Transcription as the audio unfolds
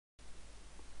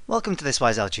Welcome to this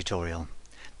ByVal tutorial.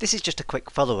 This is just a quick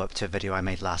follow-up to a video I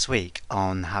made last week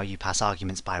on how you pass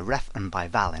arguments by ref and by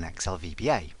val in Excel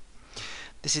VBA.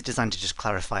 This is designed to just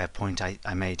clarify a point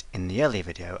I made in the earlier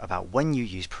video about when you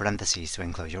use parentheses to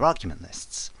enclose your argument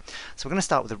lists. So we're going to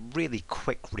start with a really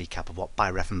quick recap of what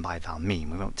ByRef and ByVal mean.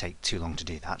 We won't take too long to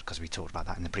do that because we talked about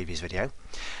that in the previous video.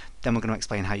 Then we're going to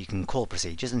explain how you can call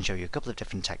procedures and show you a couple of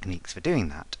different techniques for doing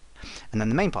that. And then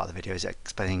the main part of the video is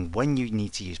explaining when you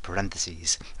need to use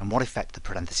parentheses and what effect the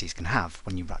parentheses can have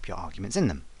when you wrap your arguments in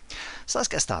them. So let's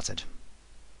get started.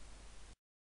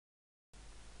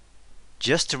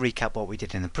 Just to recap what we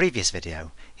did in the previous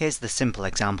video, here's the simple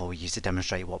example we used to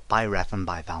demonstrate what ByRef and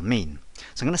ByVal mean.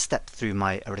 So I'm going to step through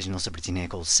my original subroutine here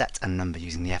called set and number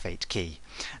using the F8 key.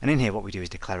 And in here what we do is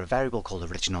declare a variable called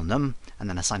original num and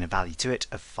then assign a value to it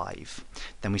of 5.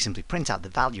 Then we simply print out the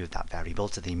value of that variable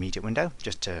to the immediate window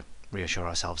just to reassure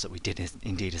ourselves that we did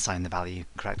indeed assign the value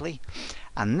correctly.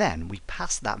 And then we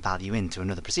pass that value into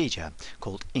another procedure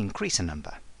called increase a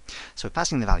number. So we're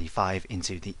passing the value 5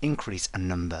 into the increase a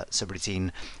number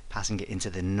subroutine, passing it into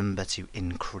the number to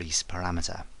increase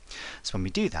parameter. So when we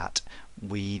do that,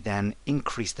 we then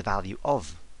increase the value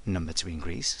of number to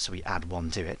increase, so we add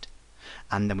 1 to it,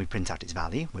 and then we print out its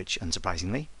value, which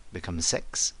unsurprisingly becomes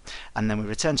 6, and then we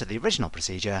return to the original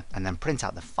procedure and then print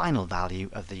out the final value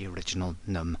of the original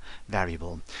num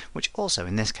variable, which also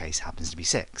in this case happens to be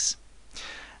 6.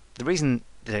 The reason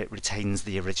that it retains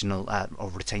the original or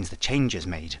retains the changes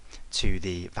made to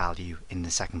the value in the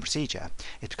second procedure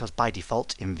is because by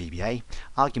default in VBA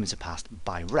arguments are passed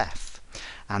by ref,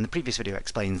 and the previous video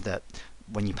explains that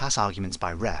when you pass arguments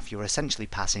by ref you're essentially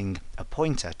passing a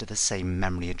pointer to the same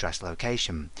memory address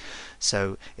location.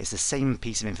 So it's the same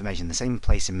piece of information, the same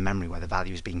place in memory where the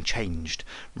value is being changed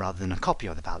rather than a copy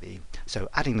of the value. So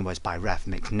adding the words by ref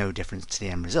makes no difference to the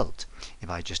end result. If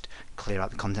I just clear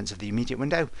out the contents of the immediate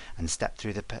window and step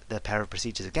through the pair of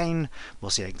procedures again,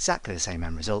 we'll see exactly the same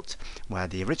end result where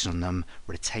the original num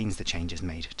retains the changes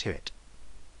made to it.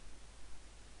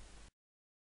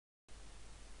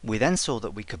 We then saw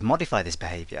that we could modify this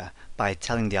behaviour by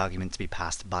telling the argument to be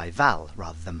passed by val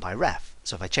rather than by ref.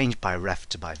 So if I change by ref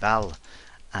to by val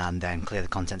and then clear the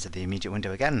contents of the immediate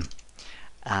window again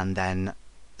and then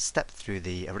step through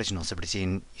the original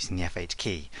subroutine using the F8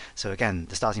 key. So again,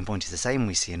 the starting point is the same.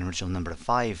 We see an original number of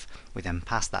 5. We then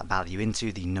pass that value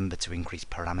into the number to increase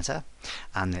parameter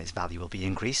and its value will be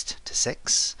increased to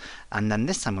 6. And then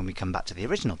this time when we come back to the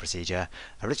original procedure,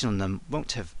 original num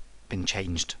won't have been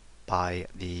changed by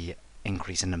the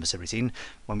increase in number subroutine.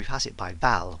 When we pass it by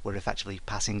val, we're effectively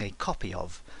passing a copy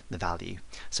of the value.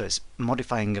 So it's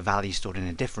modifying a value stored in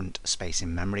a different space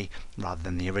in memory rather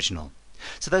than the original.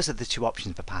 So those are the two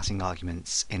options for passing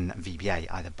arguments in VBA,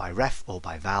 either by ref or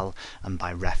by val, and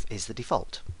by ref is the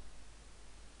default.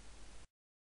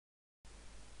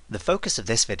 The focus of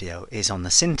this video is on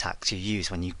the syntax you use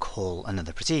when you call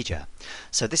another procedure.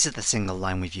 So this is the single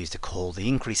line we've used to call the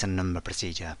increase a number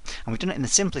procedure, and we've done it in the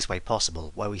simplest way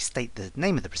possible, where we state the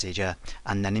name of the procedure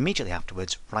and then immediately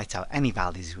afterwards write out any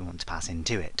values we want to pass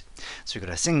into it. So we've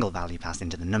got a single value passed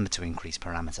into the number to increase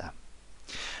parameter.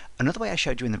 Another way I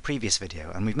showed you in the previous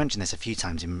video, and we've mentioned this a few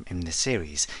times in this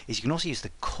series, is you can also use the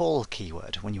call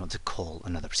keyword when you want to call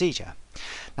another procedure.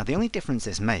 Now the only difference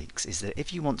this makes is that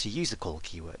if you want to use the call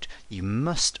keyword, you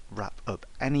must wrap up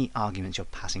any arguments you're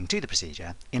passing to the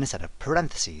procedure in a set of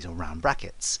parentheses or round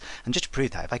brackets. And just to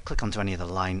prove that, if I click onto any other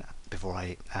line before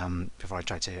I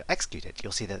try to execute it,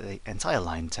 you'll see that the entire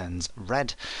line turns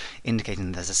red, indicating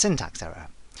that there's a syntax error.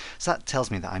 So that tells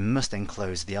me that I must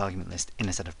enclose the argument list in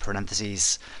a set of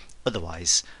parentheses,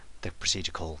 otherwise the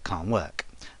procedure call can't work.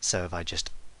 So if I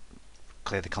just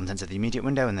clear the contents of the immediate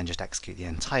window and then just execute the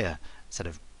entire set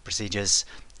of procedures,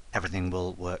 everything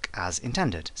will work as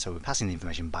intended. So we're passing the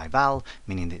information by val,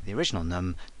 meaning that the original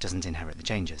num doesn't inherit the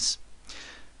changes.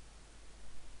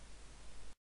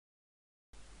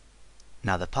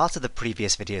 Now the part of the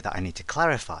previous video that I need to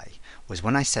clarify was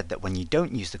when I said that when you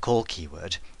don't use the call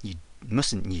keyword, you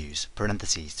mustn't use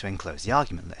parentheses to enclose the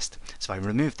argument list. So I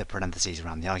remove the parentheses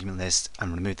around the argument list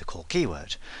and remove the call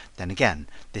keyword. Then again,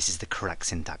 this is the correct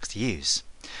syntax to use.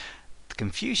 The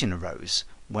confusion arose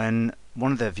when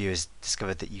one of the viewers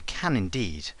discovered that you can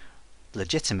indeed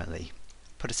legitimately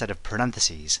put a set of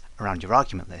parentheses around your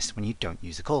argument list when you don't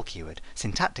use the call keyword.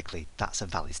 Syntactically, that's a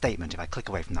valid statement. If I click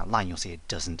away from that line, you'll see it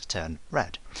doesn't turn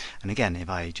red. And again, if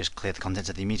I just clear the contents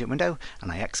of the immediate window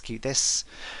and I execute this,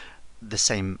 the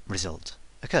same result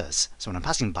occurs. So when I'm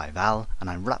passing by val and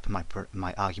I wrap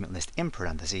my argument list in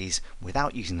parentheses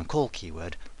without using the call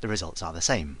keyword, the results are the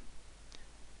same.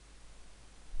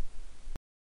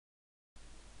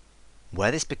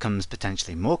 Where this becomes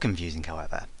potentially more confusing,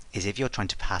 however, is if you're trying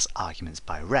to pass arguments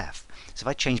by ref. So if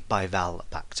I change ByVal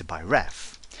back to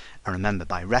ByRef, and remember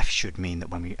ByRef should mean that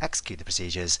when we execute the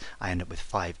procedures I end up with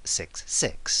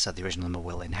 566, so the original number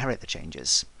will inherit the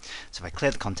changes. So if I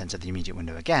clear the contents of the immediate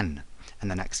window again, and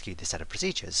then execute this set of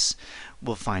procedures,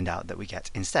 we'll find out that we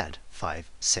get instead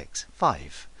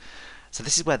 565. So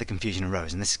this is where the confusion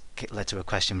arose, and this led to a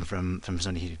question from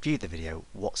somebody who viewed the video: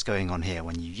 what's going on here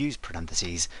when you use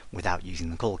parentheses without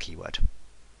using the call keyword?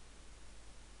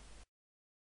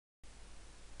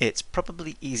 It's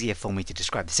probably easier for me to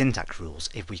describe the syntax rules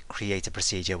if we create a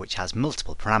procedure which has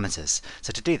multiple parameters.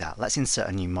 So to do that, let's insert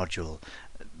a new module.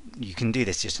 You can do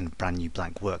this just in a brand new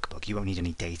blank workbook. You won't need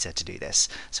any data to do this.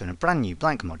 So in a brand new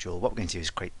blank module, what we're going to do is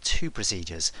create two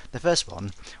procedures. The first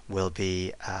one will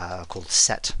be called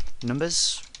set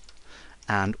numbers,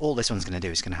 and all this one's going to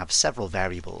do is going to have several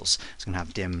variables. It's going to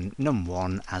have dim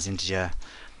num1 as integer,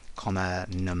 comma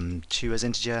num2 as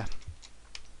integer,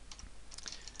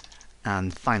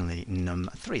 and finally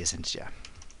num3 as integer.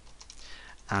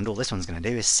 And all this one's going to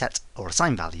do is set or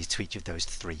assign values to each of those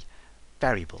three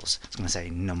variables. It's going to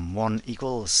say num1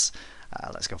 equals,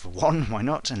 let's go for 1, why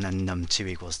not, and then num2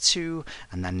 equals 2,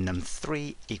 and then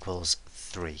num3 equals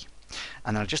 3.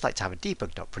 And then I'd just like to have a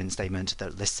debug.print statement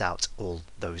that lists out all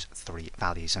those three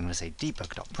values. So I'm going to say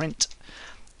debug.print,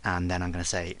 and then I'm going to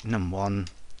say num1,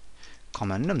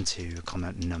 comma num2,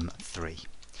 comma num3.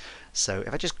 So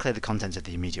if I just clear the contents of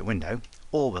the immediate window,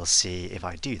 all we'll see if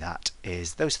I do that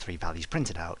is those three values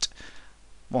printed out,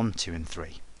 1, 2 and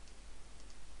 3.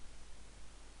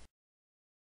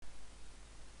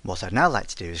 What I'd now like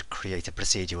to do is create a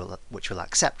procedure which will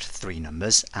accept three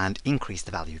numbers and increase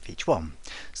the value of each one.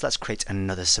 So let's create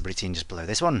another subroutine just below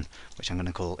this one, which I'm going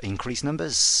to call increase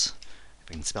numbers, if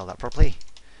we can spell that properly.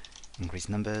 Increase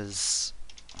numbers,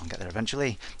 I'll get there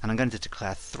eventually, and I'm going to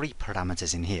declare three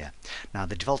parameters in here. Now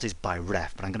the default is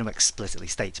ByRef, but I'm going to explicitly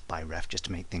state ByRef just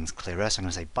to make things clearer. So I'm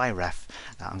going to say ByRef,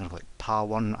 I'm going to put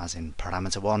par1 as in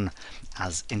parameter 1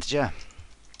 as integer,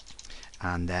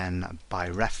 and then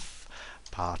ByRef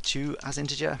par2 as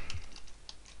integer,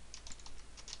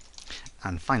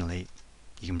 and finally,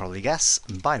 you can probably guess,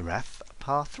 ByRef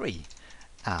par3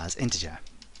 as integer.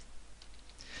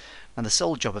 Now the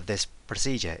sole job of this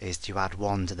procedure is to add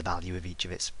 1 to the value of each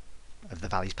of the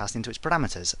values passed into its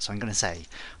parameters. So I'm going to say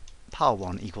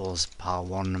par1 equals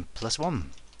par1 plus 1,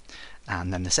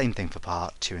 and then the same thing for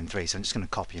par2 and 3. So I'm just going to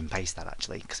copy and paste that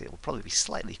actually, because it will probably be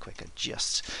slightly quicker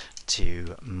just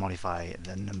to modify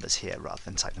the numbers here rather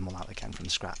than type them all out again from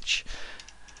scratch.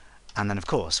 And then of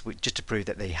course, just to prove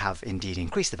that they have indeed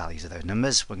increased the values of those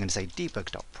numbers, we're going to say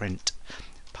debug.print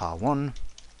par1,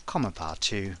 comma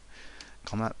par2,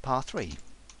 comma par3.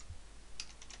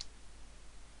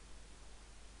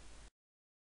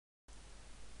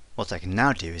 What I can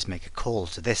now do is make a call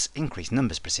to this increase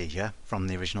numbers procedure from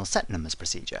the original set numbers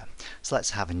procedure. So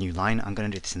let's have a new line. I'm going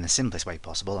to do this in the simplest way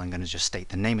possible. I'm going to just state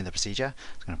the name of the procedure.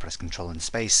 I'm going to press Control and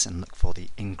space and look for the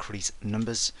increase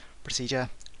numbers procedure,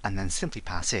 and then simply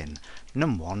pass in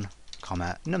num1,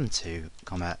 comma num2,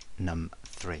 comma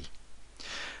num3.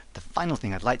 The final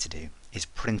thing I'd like to do is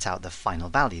print out the final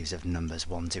values of numbers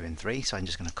 1, 2 and 3. So I'm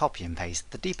just going to copy and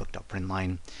paste the debug.print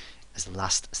line as the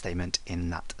last statement in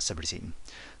that subroutine.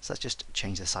 So let's just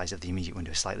change the size of the immediate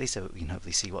window slightly so we can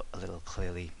hopefully see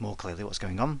more clearly what's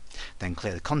going on. Then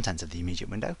clear the contents of the immediate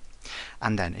window.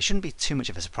 And then it shouldn't be too much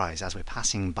of a surprise as we're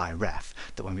passing ByRef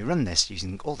that when we run this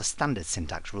using all the standard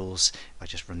syntax rules, if I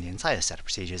just run the entire set of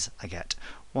procedures, I get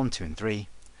 1, 2 and 3,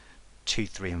 2,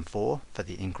 3 and 4 for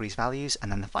the increase values,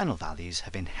 and then the final values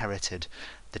have inherited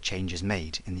the changes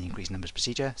made in the increase numbers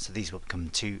procedure, so these will become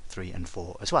 2, 3 and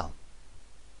 4 as well.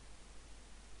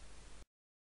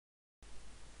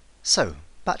 So,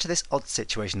 back to this odd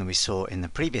situation that we saw in the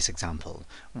previous example,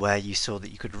 where you saw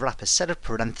that you could wrap a set of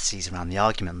parentheses around the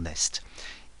argument list,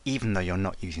 even though you're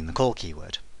not using the call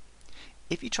keyword.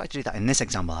 If you try to do that in this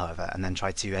example, however, and then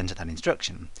try to enter that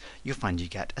instruction, you'll find you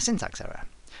get a syntax error.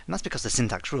 And that's because the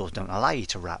syntax rules don't allow you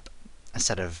to wrap a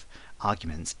set of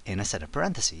arguments in a set of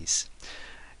parentheses.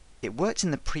 It worked in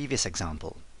the previous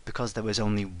example because there was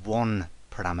only one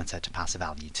parameter to pass a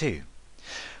value to.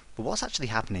 But what's actually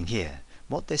happening here,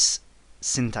 what this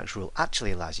syntax rule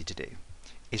actually allows you to do,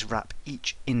 is wrap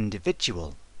each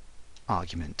individual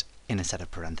argument in a set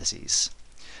of parentheses.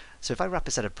 So if I wrap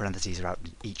a set of parentheses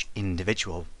around each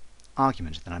individual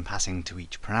argument that I'm passing to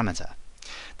each parameter,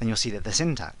 then you'll see that the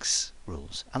syntax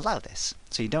rules allow this,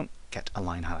 so you don't get a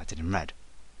line highlighted in red.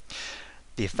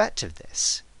 The effect of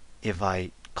this, if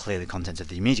I clear the contents of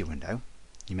the immediate window,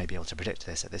 you may be able to predict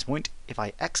this at this point, if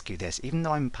I execute this, even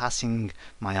though I'm passing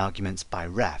my arguments by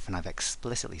ref, and I've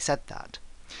explicitly said that,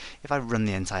 If I run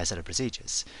the entire set of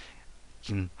procedures, you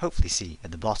can hopefully see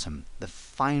at the bottom the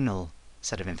final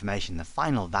set of information, the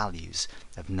final values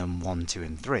of num1, 2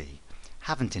 and 3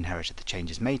 haven't inherited the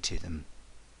changes made to them.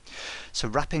 So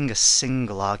wrapping a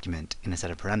single argument in a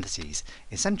set of parentheses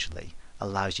essentially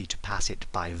allows you to pass it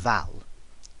ByVal,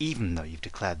 even though you've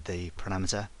declared the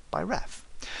parameter ByRef.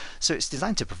 So it's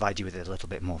designed to provide you with a little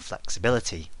bit more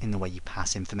flexibility in the way you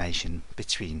pass information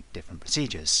between different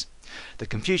procedures. The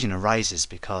confusion arises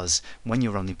because when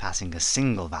you're only passing a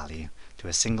single value to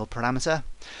a single parameter,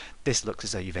 this looks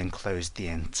as though you've enclosed the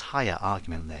entire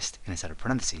argument list in a set of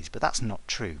parentheses, but that's not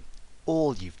true.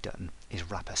 All you've done is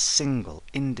wrap a single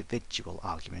individual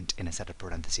argument in a set of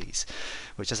parentheses,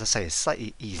 which, as I say, is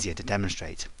slightly easier to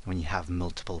demonstrate when you have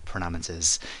multiple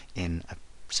parameters in a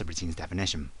subroutine's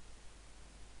definition.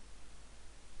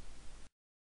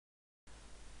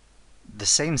 The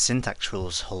same syntax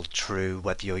rules hold true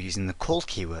whether you're using the call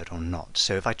keyword or not.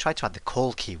 So if I try to add the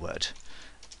call keyword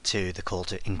to the call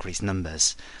to increase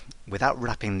numbers without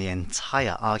wrapping the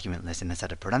entire argument list in a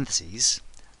set of parentheses,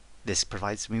 this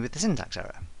provides me with the syntax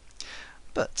error.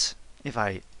 But if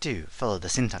I do follow the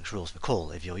syntax rules for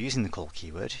call, if you're using the call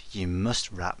keyword, you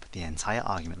must wrap the entire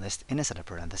argument list in a set of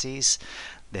parentheses.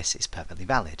 This is perfectly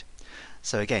valid.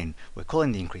 So again, we're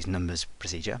calling the increase numbers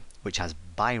procedure, which has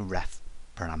ByRef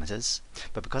parameters,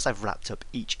 but because I've wrapped up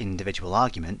each individual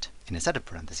argument in a set of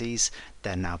parentheses,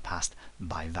 they're now passed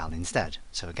ByVal instead.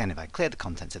 So again, if I clear the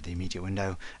contents of the immediate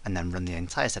window and then run the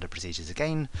entire set of procedures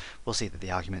again, we'll see that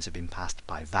the arguments have been passed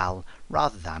ByVal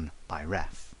rather than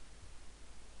ByRef.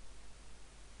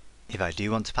 If I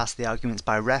do want to pass the arguments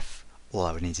ByRef, all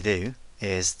I would need to do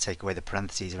is take away the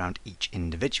parentheses around each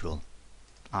individual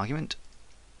argument,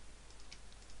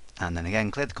 and then again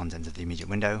clear the contents of the immediate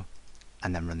window,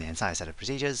 and then run the entire set of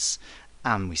procedures,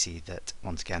 and we see that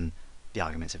once again the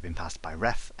arguments have been passed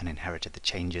ByRef and inherited the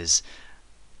changes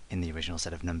in the original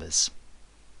set of numbers.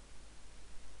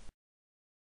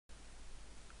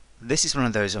 This is one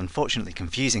of those unfortunately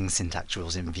confusing syntax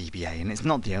rules in VBA, and it's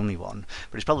not the only one,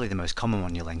 but it's probably the most common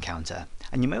one you'll encounter.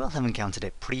 And you may well have encountered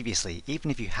it previously, even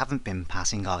if you haven't been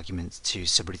passing arguments to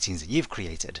subroutines that you've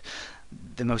created.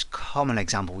 The most common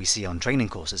example we see on training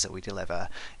courses that we deliver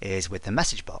is with the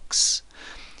message box.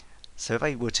 So if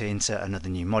I were to insert another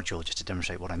new module just to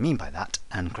demonstrate what I mean by that,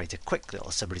 and create a quick little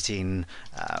subroutine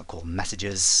called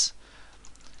messages.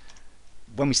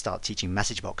 When we start teaching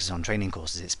message boxes on training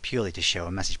courses, it's purely to show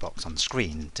a message box on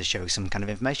screen, to show some kind of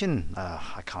information.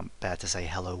 I can't bear to say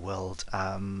hello world.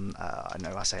 I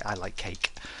know I say I like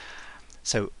cake.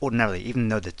 So ordinarily, even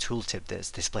though the tooltip that's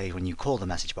displayed when you call the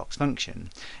message box function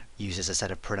uses a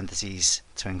set of parentheses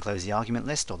to enclose the argument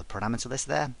list or the parameter list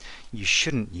there, you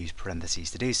shouldn't use parentheses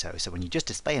to do so. So when you just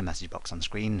display a message box on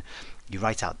screen, you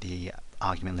write out the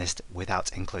argument list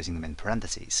without enclosing them in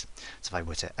parentheses. So if I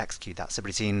were to execute that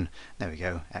subroutine, there we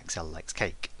go, XL likes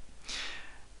cake.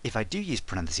 If I do use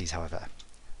parentheses, however,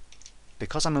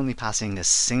 because I'm only passing a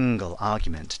single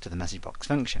argument to the message box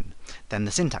function, then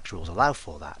the syntax rules allow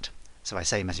for that. So if I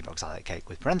say message box I like cake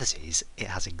with parentheses, it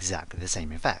has exactly the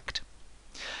same effect.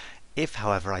 If,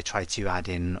 however, I try to add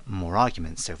in more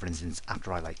arguments, so for instance,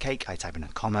 after I like cake, I type in a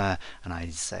comma and I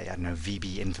say, I don't know,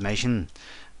 VB information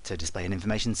to display an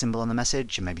information symbol on the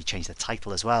message, and maybe change the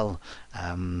title as well. I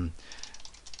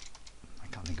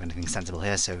can't think of anything sensible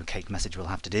here, so cake message will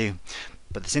have to do.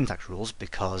 But the syntax rules,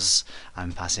 because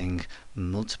I'm passing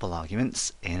multiple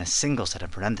arguments in a single set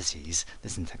of parentheses, the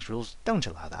syntax rules don't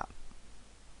allow that.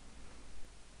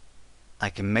 I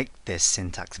can make this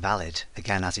syntax valid,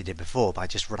 again as we did before, by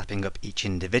just wrapping up each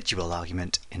individual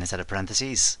argument in a set of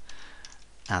parentheses,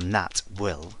 and that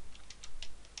will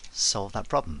solve that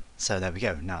problem. So there we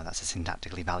go, now that's a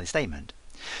syntactically valid statement.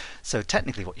 So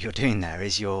technically what you're doing there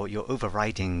is you're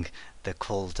overriding the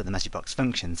call to the message box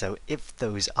function. So if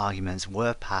those arguments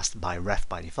were passed ByRef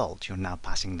by default, you're now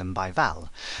passing them ByVal.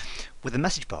 With a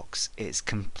message box, it's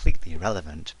completely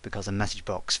irrelevant, because a message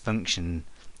box function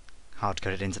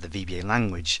hard-coded into the VBA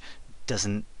language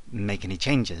doesn't make any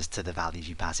changes to the values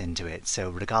you pass into it. So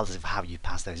regardless of how you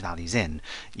pass those values in,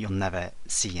 you'll never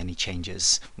see any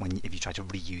changes if you try to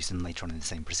reuse them later on in the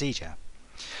same procedure.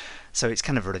 So it's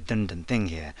kind of a redundant thing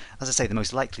here. As I say, the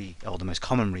most likely or the most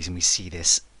common reason we see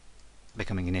this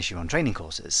becoming an issue on training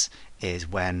courses is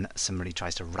when somebody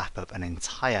tries to wrap up an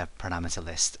entire parameter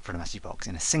list for a message box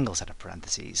in a single set of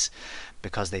parentheses,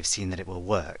 because they've seen that it will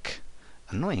work.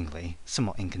 Annoyingly,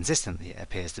 somewhat inconsistently it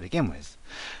appears to begin with,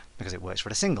 because it works for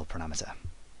a single parameter.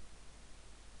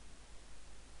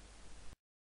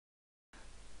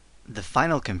 The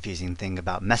final confusing thing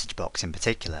about message box in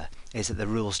particular is that the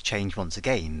rules change once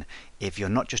again if you're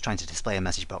not just trying to display a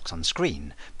message box on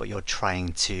screen, but you're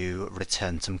trying to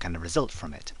return some kind of result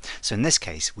from it. So in this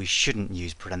case, we shouldn't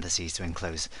use parentheses to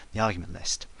enclose the argument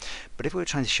list. But if we were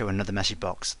trying to show another message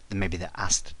box, then maybe that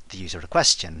asked the user a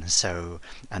question,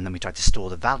 and then we tried to store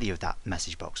the value of that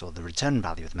message box or the return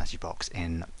value of the message box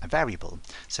in a variable.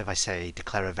 So if I say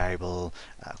declare a variable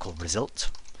called result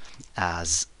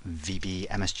as VB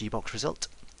MSG box result,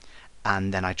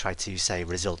 and then I try to say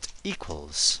result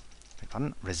equals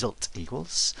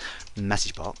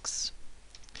message box.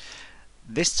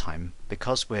 This time,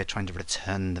 because we're trying to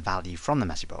return the value from the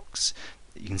message box,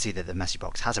 you can see that the message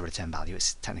box has a return value.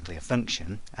 It's technically a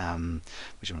function,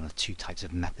 which are one of the two types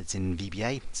of methods in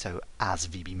VBA. So as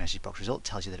VB message box result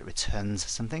tells you that it returns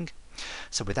something.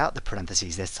 So without the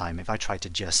parentheses this time, if I try to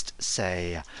just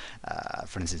say,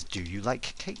 for instance, do you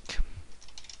like cake?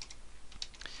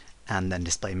 And then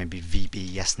display maybe VB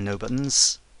yes no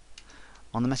buttons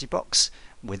on the message box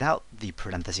without the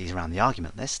parentheses around the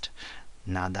argument list,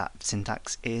 now that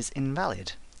syntax is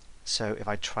invalid. So if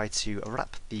I try to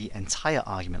wrap the entire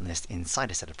argument list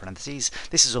inside a set of parentheses,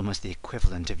 this is almost the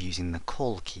equivalent of using the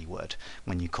call keyword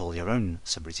when you call your own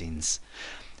subroutines.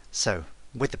 So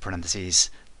with the parentheses,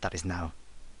 that is now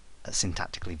a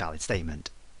syntactically valid statement.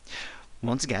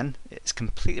 Once again, it's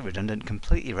completely redundant,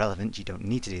 completely irrelevant. You don't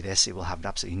need to do this, it will have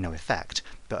absolutely no effect.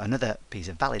 But another piece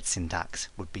of valid syntax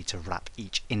would be to wrap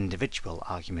each individual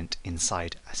argument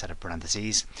inside a set of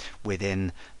parentheses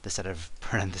within the set of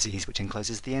parentheses which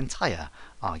encloses the entire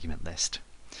argument list.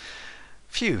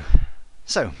 Phew!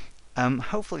 So,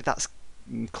 hopefully that's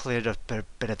cleared up a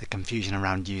bit of the confusion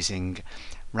around using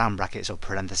round brackets or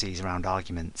parentheses around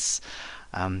arguments.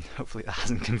 Hopefully that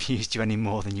hasn't confused you any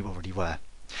more than you already were.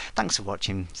 Thanks for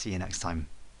watching, see you next time.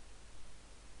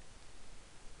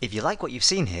 If you like what you've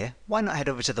seen here, why not head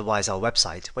over to the ByVal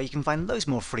website where you can find loads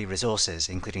more free resources,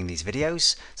 including these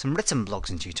videos, some written blogs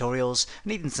and tutorials,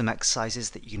 and even some exercises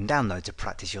that you can download to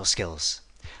practice your skills.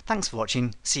 Thanks for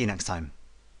watching, see you next time.